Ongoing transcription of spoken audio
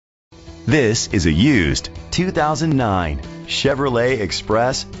This is a used 2009 Chevrolet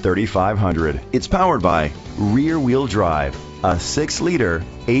Express 3500. It's powered by rear-wheel drive, a 6-liter,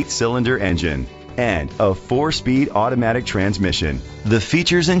 8-cylinder engine, and a 4-speed automatic transmission. The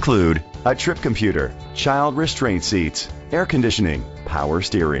features include a trip computer, child restraint seats, air conditioning, power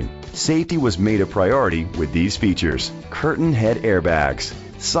steering. Safety was made a priority with these features: curtain head airbags,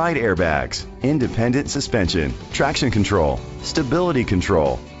 side airbags, independent suspension, traction control, stability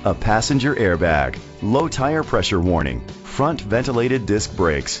control, a passenger airbag, low tire pressure warning, front ventilated disc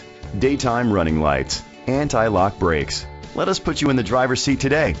brakes, daytime running lights, anti-lock brakes. Let us put you in the driver's seat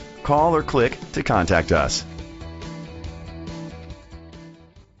today. Call or click to contact us.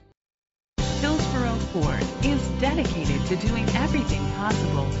 Hillsboro Ford is dedicated to doing everything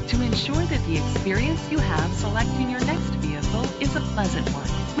possible to ensure that the experience you have selecting your next vehicle is a pleasant one.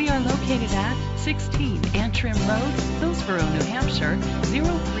 We are located at 16 Antrim Road, Hillsboro, New Hampshire,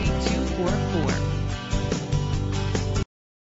 030